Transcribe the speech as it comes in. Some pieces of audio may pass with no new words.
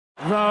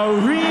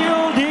the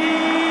real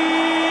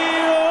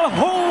deal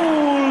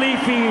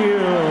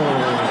Holyfield,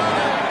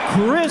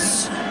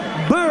 Chris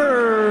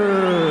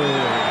Byrd.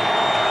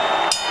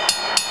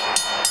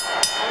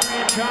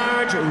 In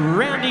charge,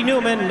 Randy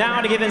Newman,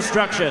 now to give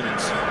instructions.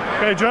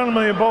 Okay,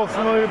 gentlemen, you're both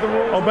familiar with the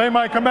rules. Obey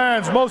my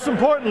commands. Most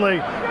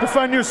importantly,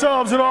 defend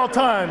yourselves at all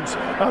times.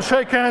 I'll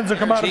shake hands and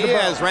come out of the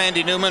bell. As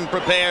Randy Newman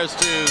prepares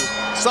to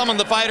summon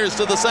the fighters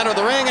to the center of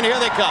the ring, and here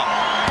they come.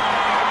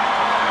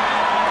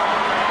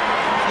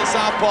 The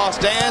southpaw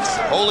stance.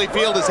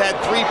 Holyfield has had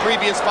 3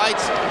 previous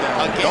fights.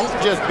 Don't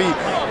just be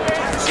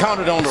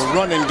counted on to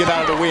run and get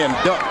out of the way and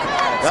duck.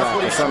 That's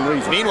what for some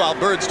reason. Meanwhile,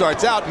 Byrd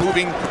starts out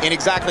moving in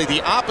exactly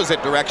the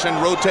opposite direction,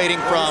 rotating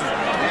from...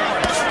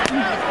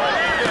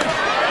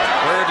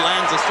 Byrd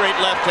lands a straight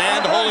left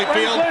hand.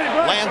 Holyfield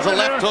lands a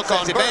left hook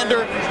on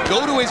Evander.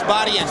 Go to his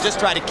body and just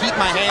try to keep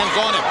my hands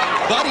on him.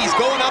 But he's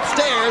going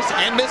upstairs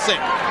and missing.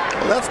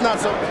 Well, that's not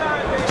so...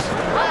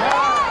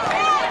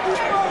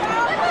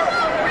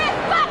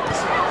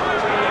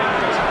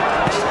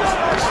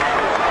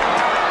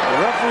 The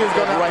referee is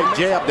going to right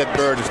jab that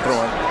Byrd is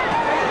throwing.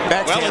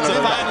 Well, it's a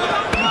fine...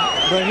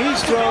 But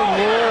he's throwing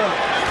more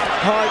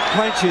hard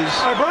punches.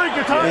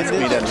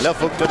 That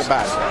left hook to the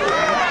body.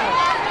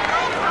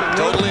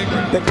 Totally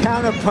agree. The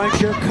counter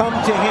puncher come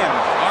to him.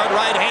 Hard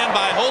right hand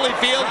by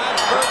Holyfield.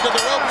 Byrd to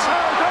the ropes.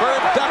 Byrd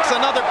ducks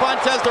another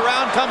punch as the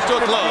round comes to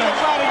a close.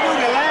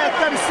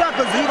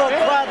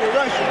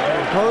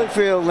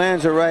 Holyfield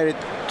lands a right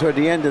toward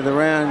the end of the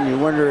round. You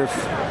wonder if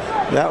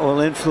that will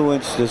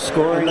influence the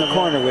score in the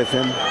corner with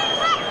him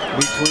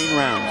between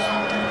rounds.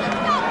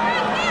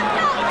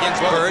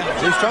 Against Byrd.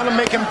 He's trying to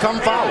make him come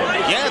forward.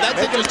 Yeah,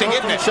 that's interesting,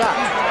 isn't it? Shot.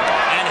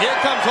 And here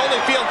comes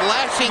Holyfield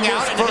lashing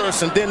out.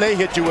 First, and then they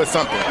hit you with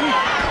something.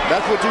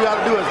 That's what you got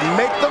to do, is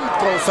make them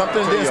throw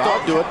something, then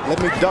start do it. Let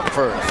me duck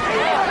first.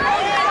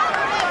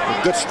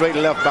 A good straight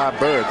left by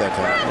Byrd that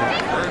time.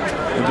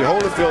 And to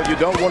Holyfield, you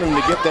don't want him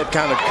to get that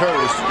kind of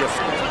courage to just...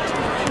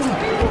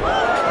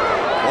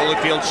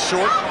 Holyfield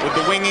short with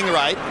the winging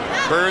right.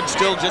 Byrd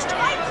still just...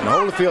 And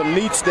Holyfield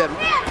needs that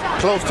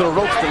close to the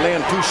ropes to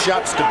land 2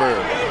 shots to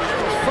Byrd.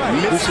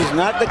 This is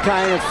not the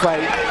kind of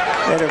fight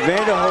that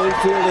Evander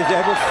Holyfield has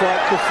ever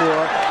fought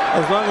before,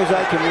 as long as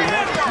I can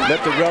remember.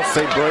 Let the ref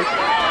say break.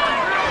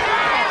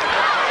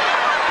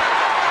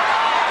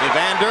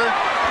 Evander,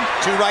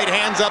 2 right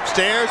hands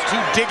upstairs, 2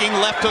 digging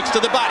left hooks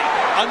to the body.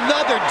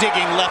 Another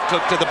digging left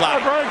hook to the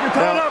body.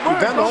 Now,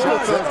 Evander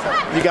Holyfield,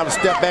 you got to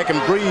step back and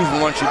breathe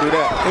once you do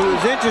that. It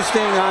was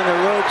interesting on the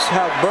ropes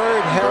how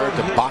Byrd held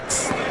the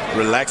box,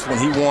 relax when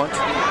he wants.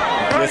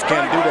 You just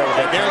can't do that with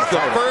that. There's the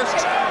first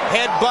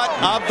headbutt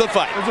of the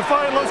fight. There's a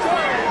fight, let's go.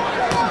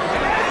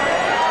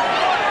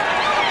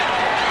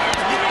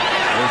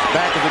 His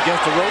back is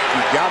against the rope.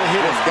 You gotta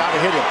hit him. Gotta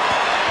hit him.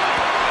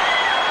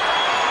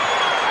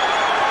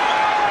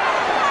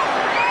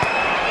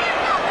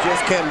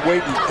 Just can't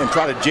wait and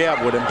try to jab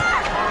with him.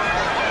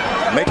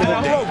 Make it a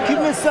day. Keep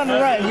him in center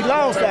right. He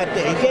lost that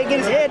day. He can't get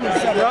his head in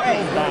center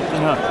right.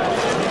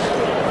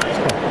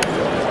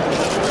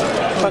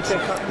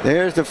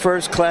 There's the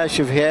first clash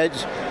of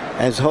heads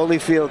as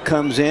Holyfield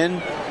comes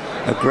in,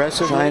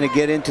 aggressive, trying to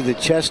get into the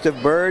chest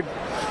of Byrd.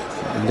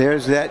 And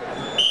there's that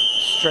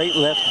straight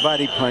left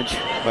body punch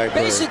by Byrd.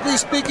 Basically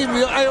speaking,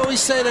 I always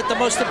say that the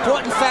most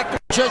important factor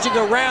judging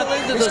a round,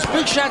 those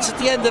big shots at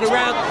the end of the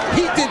round,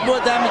 he did more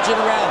damage in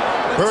the round.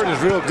 Byrd is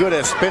real good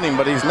at spinning,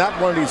 but he's not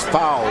one of these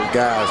foul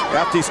guys.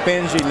 After he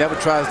spins, he never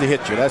tries to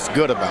hit you. That's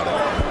good about it.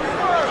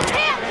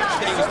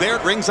 He was there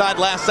at ringside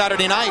last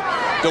Saturday night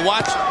to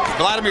watch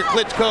Vladimir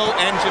Klitschko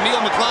and Jamil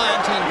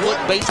McCline team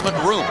basement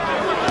room.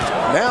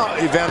 Now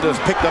Evander's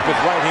picked up his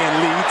right hand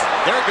leads.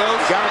 There it goes.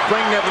 Got to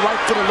bring that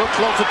right foot a little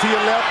closer to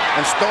your left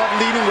and start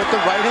leading with the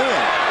right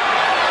hand.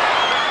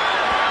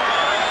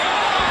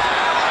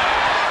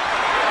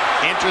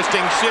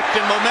 Interesting shift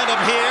in momentum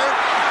here.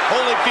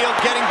 Holyfield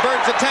getting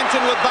Byrd's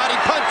attention with body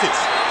punches.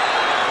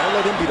 Don't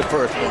let him be the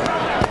first one.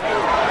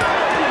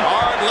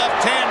 Hard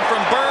left hand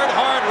from Byrd,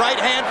 hard right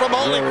hand from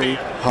Holyfield. Very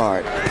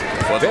hard.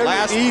 Very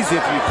easy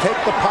if you take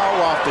the power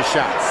off the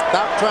shot.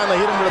 Stop trying to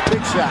hit him with a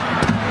big shot.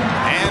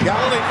 And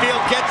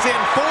Holyfield gets in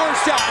 4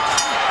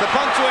 shots to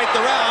punctuate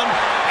the round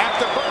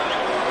after Byrd.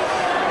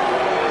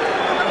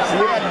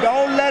 Yeah,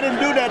 don't let him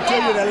do that to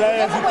you, the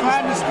last. He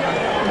trying to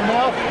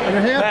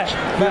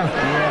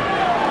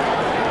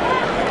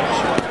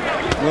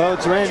Well,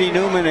 it's Randy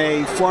Newman,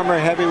 a former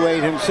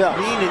heavyweight himself.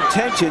 Mean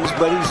intentions,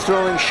 but he's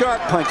throwing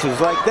sharp punches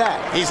like that.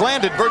 He's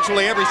landed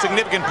virtually every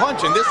significant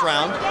punch in this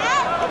round.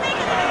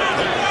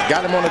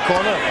 Got him on the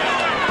corner.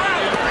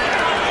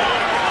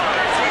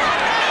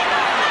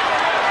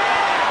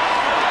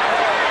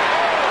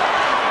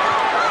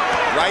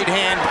 Right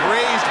hand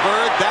grazed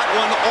Byrd. That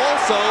one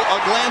also a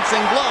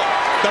glancing blow.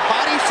 The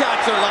body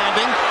shots are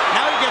landing.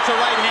 Now he gets a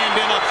right hand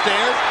in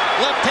upstairs.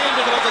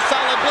 Left-handed was a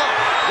solid blow.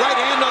 Right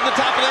hand on the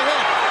top of the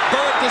head.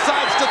 Byrd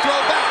decides to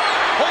throw back.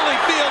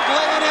 Holyfield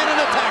laying in and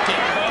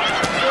attacking.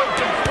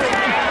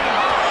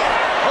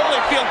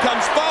 Holyfield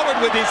comes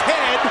forward with his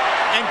head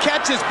and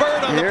catches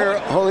Byrd on the point.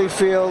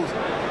 Holyfield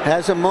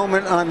has a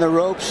moment on the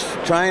ropes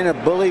trying to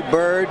bully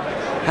Byrd.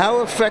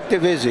 How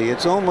effective is he?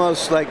 It's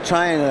almost like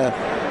trying to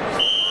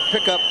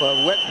pick up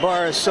a wet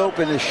bar of soap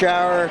in the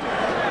shower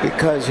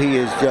because he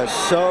is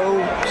just so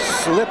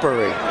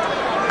slippery.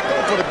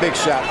 Go for the big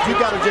shot. You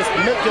got to just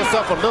make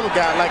yourself a little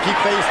guy like he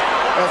faced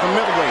as a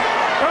middleweight.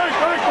 Break.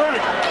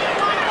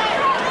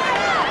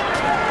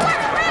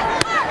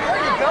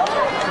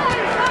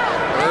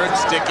 Byrd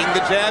sticking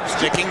the jab.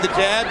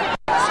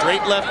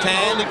 Straight left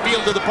hand.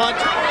 Holyfield to the punch.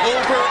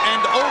 Over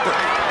and over.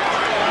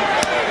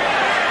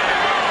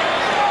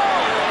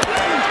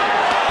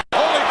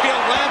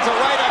 Holyfield lands a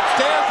right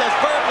upstairs as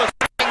Byrd was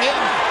in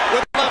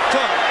with left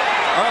hook.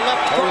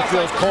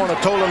 Holyfield's corner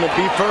told him to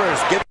be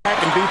first. Get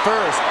back and be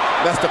first.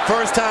 That's the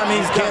first time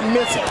he can't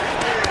miss it.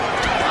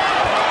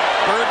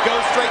 Byrd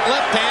goes straight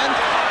left hand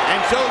and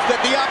shows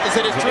that the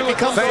opposite is true.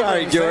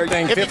 Sorry, George.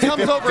 If he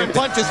comes over and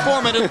punches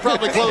Foreman, it'll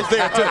probably close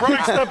there too.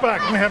 Right, step back.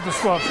 We have to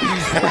swap.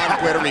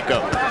 Puerto Rico.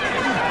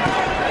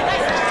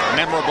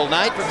 Memorable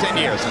night for 10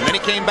 years, and then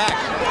he came back.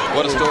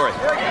 What a story.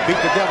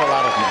 Beat the devil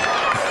out of me.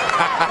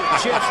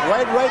 Chest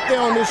right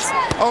there on this,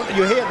 on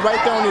your head right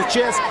there on his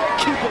chest.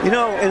 You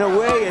know, in a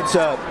way, it's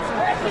a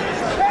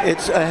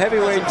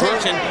heavyweight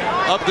Presentation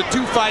of the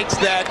two fights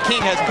that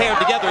King has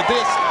paired together,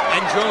 this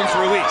and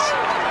Jones-Ruiz.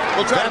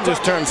 We'll try to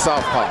just turn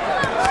southpaw.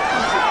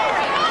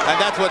 And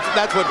that's what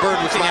Byrd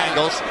was saying.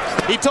 Angles.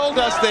 He told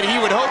us that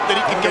he would hope that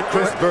he could get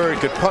Chris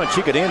Byrd could punch.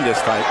 He could end this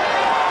fight.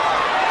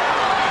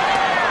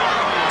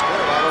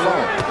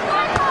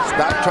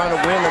 Stop trying to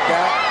win the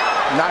guy,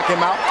 knock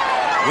him out,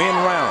 win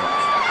rounds.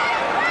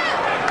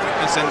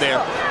 It's in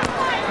there.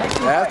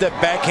 That's that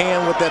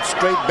backhand with that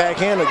straight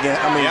backhand again.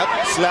 I mean,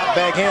 slap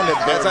backhand.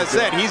 As I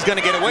said, he's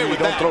going to get away with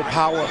that. Don't throw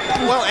power.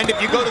 Well, and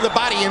if you go to the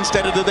body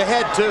instead of to the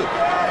head, too.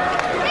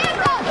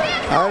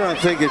 I don't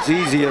think it's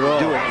easy at all.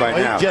 Do it by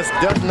now. He just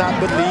does not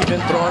believe in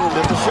throwing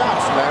little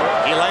shots,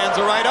 man. He lands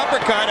a right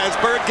uppercut as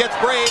Byrd gets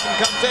brave and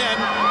comes in.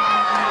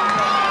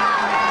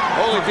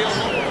 Holyfield.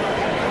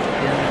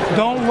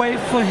 Don't wait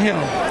for him.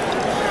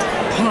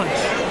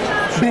 Punch.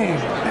 Boom.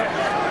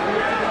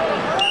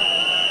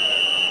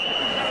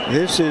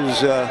 This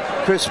is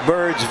Chris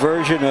Byrd's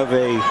version of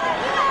a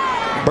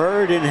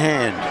bird in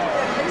hand.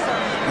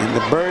 And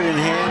the bird in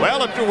hand.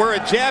 Well, if it were a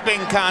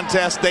jabbing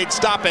contest, they'd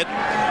stop it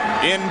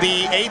in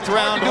the 8th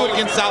round. Do it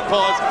against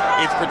southpaws.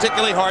 It's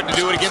particularly hard to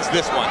do it against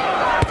this one.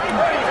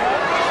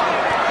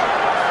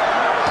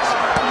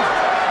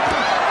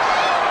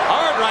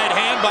 Hard right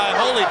hand by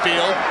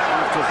Holyfield.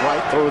 His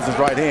right, throws his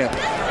right hand.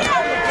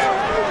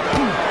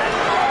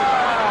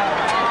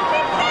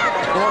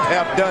 What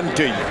have done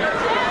to you?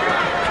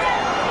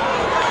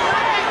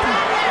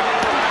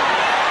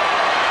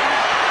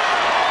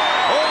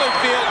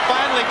 Holyfield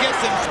finally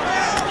gets him.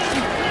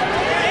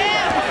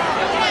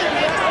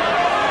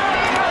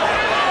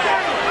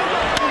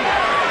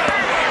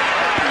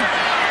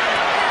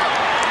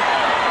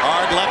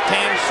 Hard left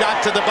hand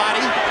shot to the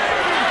body.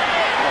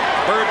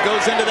 Byrd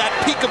goes into that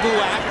peekaboo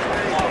act.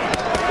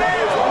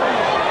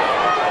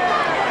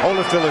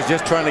 Holyfield is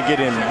just trying to get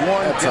in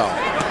one. That's all.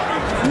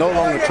 No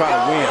longer try to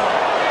win.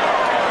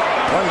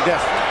 One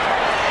desperate.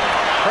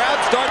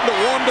 Crowd starting to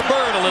warm to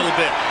Byrd a little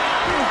bit.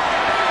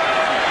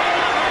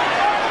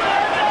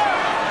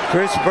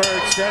 Chris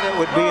Byrd said it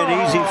would be an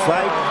easy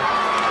fight.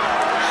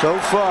 So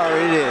far,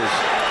 it is.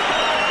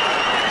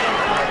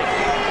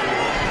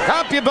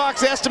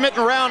 CompuBox estimate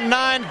in round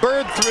 9.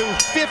 Byrd threw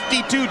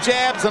 52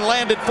 jabs and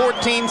landed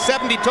 14,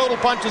 70 total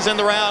punches in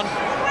the round.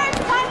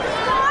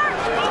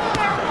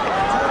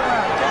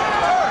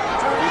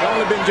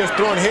 Been just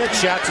throwing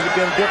headshots, it'd have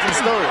been a different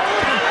story.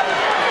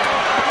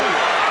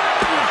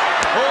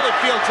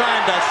 Holyfield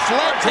trying to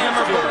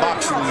sledgehammer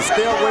boxing.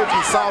 Stay away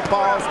from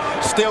southpaws.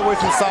 Stay away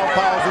from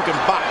southpaws who can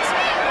box.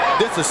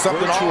 This is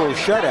something virtual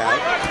shutout.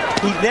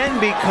 He then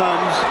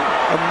becomes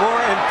a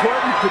more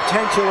important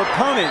potential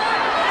opponent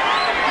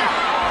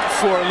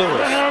for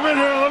Lewis.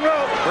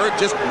 Byrd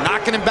just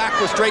knocking him back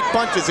with straight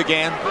punches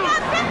again.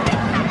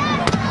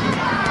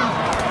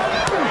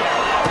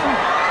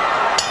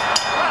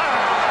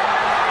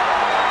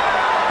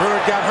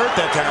 Byrd got hurt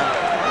that time.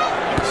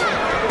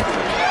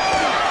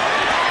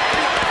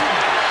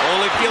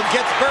 Holyfield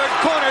gets Byrd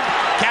cornered,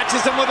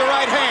 catches him with a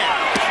right hand.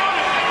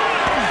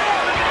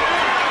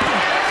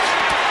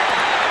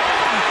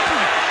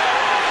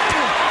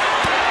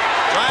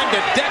 Trying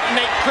to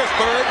detonate Chris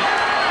Byrd.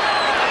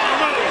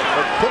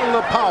 But put a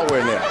little power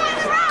in there.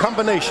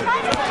 Combination.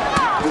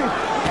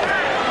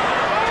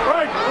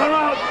 Right, I'm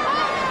out.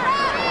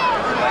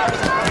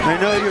 I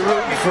know you're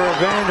rooting for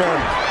Evander,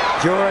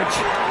 George.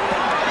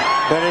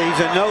 But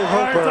he's a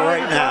no-hoper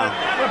right now.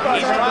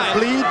 He's trying.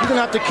 Bleed. You're going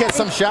to have to catch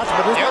some shots.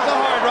 But there's a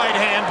hard right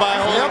hand by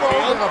Holyfield. Never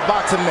over in a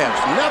boxing match.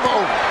 Never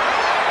over.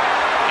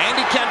 And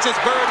he catches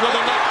Byrd with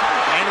a left.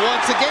 And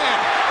once again,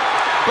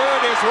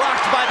 Byrd is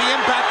rocked by the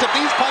impact of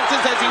these punches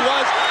as he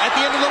was at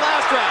the end of the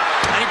last round.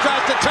 And he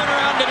tries to turn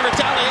around and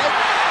retaliate.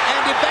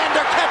 And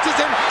Evander catches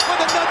him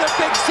with another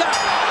big shot.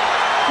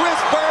 Chris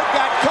Byrd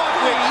got caught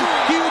with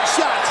huge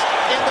shots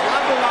in the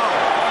underarm.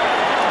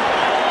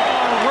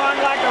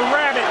 Run like a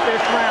rabbit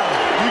this round.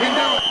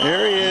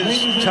 There he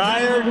is,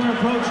 tired,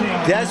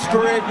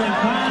 desperate.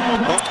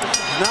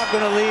 Not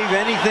going to leave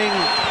anything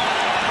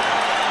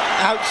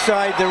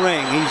outside the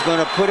ring. He's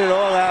going to put it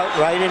all out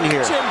right in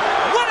here.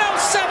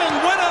 107,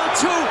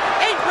 102,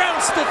 8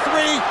 rounds to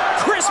 3.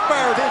 Chris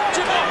Byrd.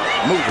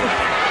 Moving.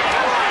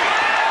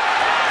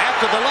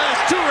 After the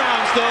last 2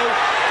 rounds, though,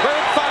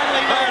 Byrd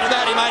finally learned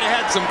that he might have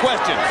had some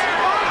questions.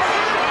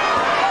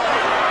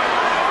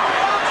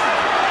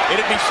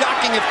 It'd be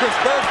shocking if Chris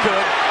Byrd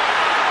could.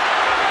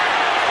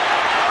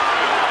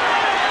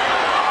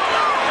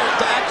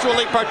 To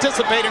actually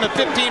participate in a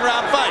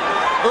 15-round fight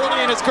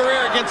early in his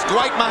career against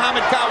Dwight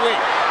Muhammad Qawi.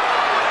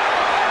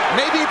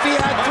 Maybe if he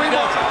had 3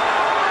 dozen.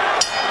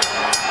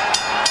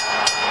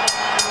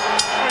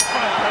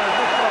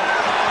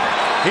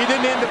 He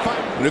didn't end the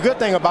fight. The good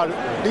thing about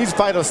it, these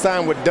fighters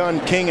signed with Dunn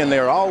King, and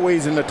they're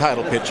always in the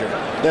title picture.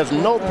 There's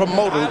no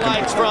promoter who can...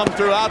 Highlights from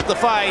throughout the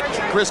fight,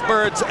 Chris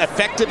Byrd's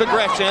effective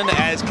aggression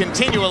as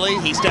continually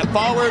he stepped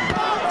forward,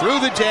 threw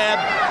the jab,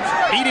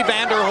 beat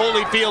Evander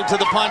Holyfield to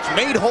the punch,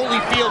 made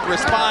Holyfield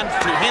respond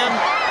to him.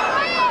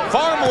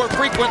 Far more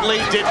frequently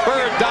did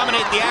Byrd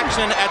dominate the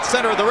action at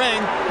center of the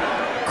ring.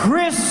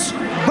 Chris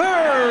Byrd.